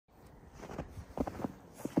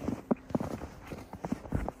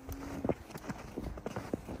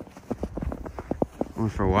Going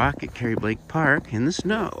for a walk at Carrie Blake Park in the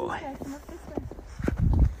snow.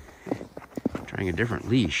 Trying a different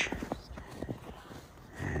leash.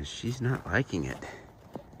 And she's not liking it.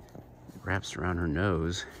 It wraps around her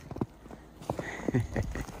nose. It's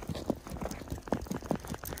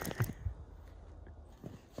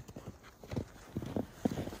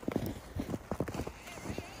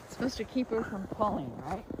supposed to keep her from falling,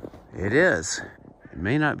 right? It is. It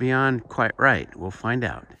may not be on quite right. We'll find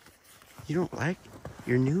out. You don't like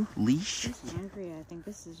your new leash? She's hungry. I think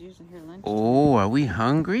this is usually her lunch. Oh, are we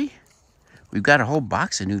hungry? We've got a whole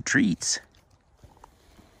box of new treats.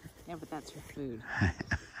 Yeah, but that's her food.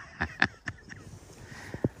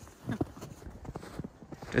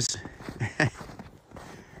 Just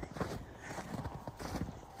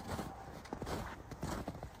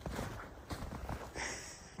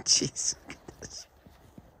jeez.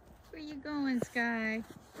 Where you going, Skye?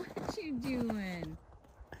 What you doing?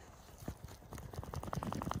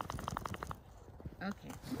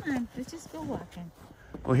 Okay, come on. Let's just go walking.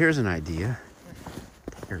 Well, here's an idea.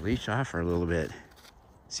 Take your leash off for a little bit.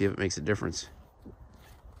 See if it makes a difference.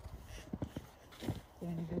 Is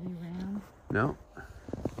there anybody around? No?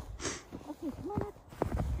 Okay, come on up.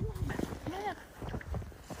 Come on up.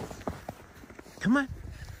 Come on.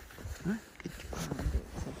 Come on. Good.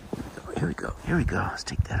 Oh, here we go. Here we go. Let's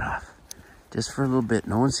take that off. Just for a little bit.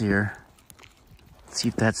 No one's here. Let's see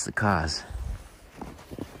if that's the cause.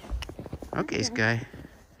 Okay, Skye.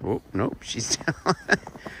 Oh, nope. She's still...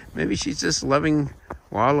 Maybe she's just loving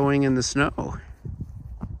wallowing in the snow.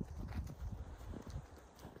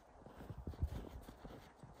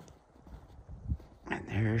 And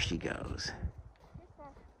there she goes.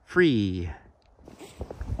 Free.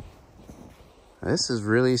 This is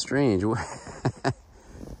really strange. Are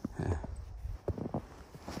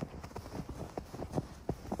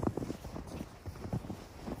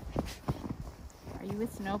you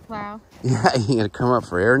with snowplow? Yeah, you gonna come up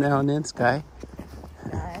for air now and then, Skye?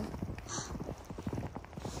 Skye.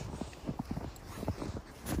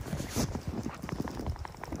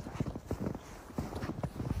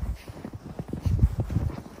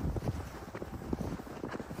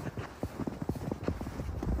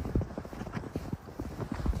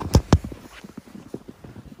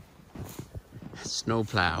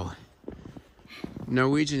 Snowplow.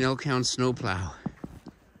 Norwegian Elkhound snowplow.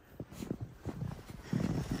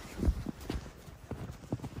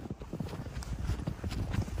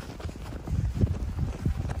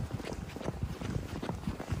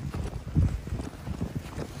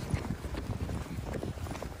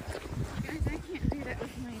 Guys, I can't do that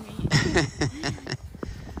with my knees.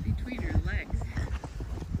 Between her legs.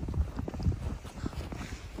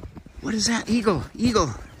 What is that? Eagle!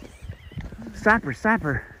 Eagle! Stop her! Stop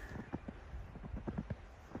her!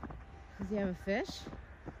 Does he have a fish?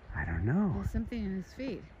 I don't know. There's something in his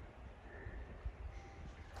feet.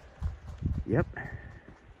 Yep.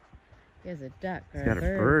 He has a duck or He's got a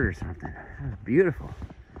bird or something. That's beautiful.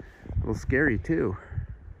 A little scary too.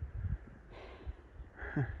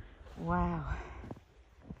 Wow.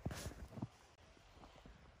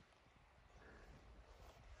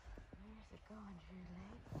 Where's it going, Drew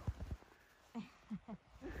Lake?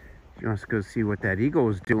 She wants to go see what that eagle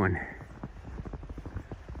was doing.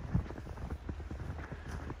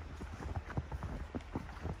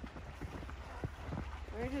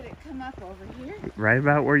 Where did it come up? Over here? Right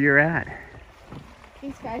about where you're at.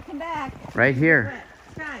 Hey, Skye, come back. Right here.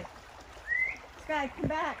 Skye. Skye, come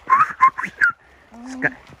back.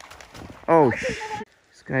 Skye. Oh,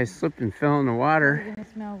 Skye slipped and fell in the water. It's gonna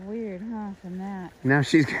smell weird, huh, from that. Now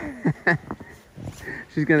she's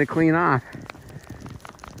she's gonna clean off.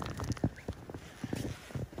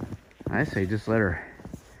 I say just let her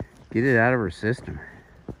get it out of her system.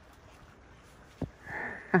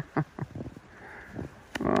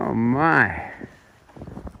 Oh my.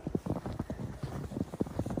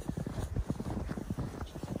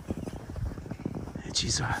 And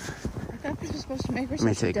she's off. I thought this was supposed to make her Let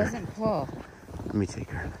me so she take her. doesn't pull. Let me take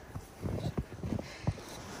her.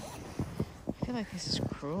 I feel like this is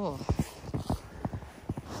cruel.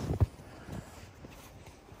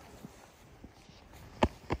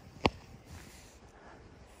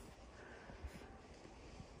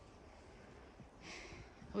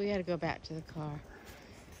 We gotta go back to the car.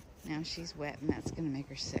 Now she's wet and that's gonna make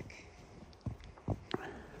her sick.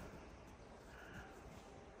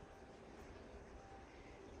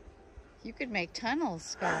 You could make tunnels,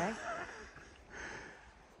 Skye.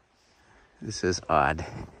 This is odd.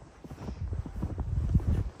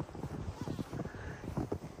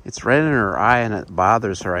 It's right in her eye and it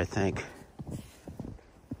bothers her, I think.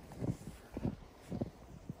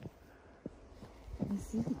 You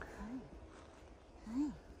see? Hi.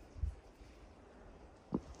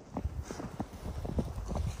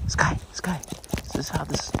 Skye, is this how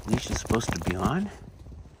this leash is supposed to be on?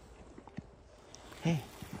 Hey,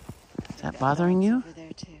 is that bothering you? Over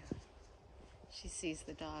there too. She sees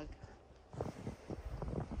the dog.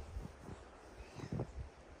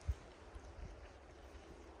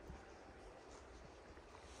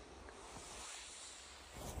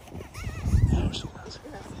 There she goes.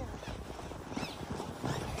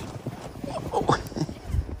 Oh.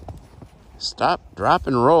 Stop, drop,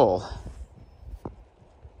 and roll.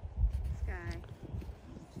 Skye.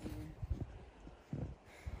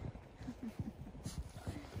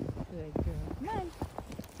 Good girl. Come on.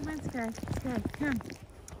 Come on, Skye. Skye, come.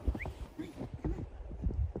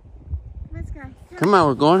 Come on, Skye. Come on,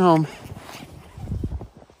 we're going home.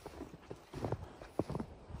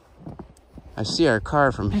 I see our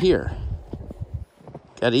car from here.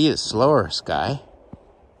 Gotta eat it slower, Skye.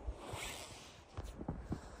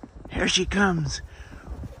 Here she comes.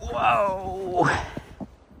 Whoa.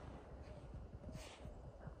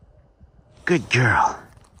 Good girl.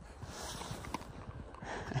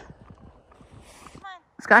 Come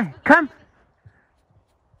on. Skye, come.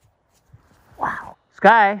 Wow.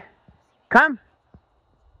 Skye, come.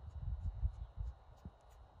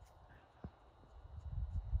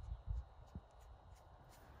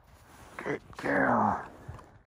 Good girl.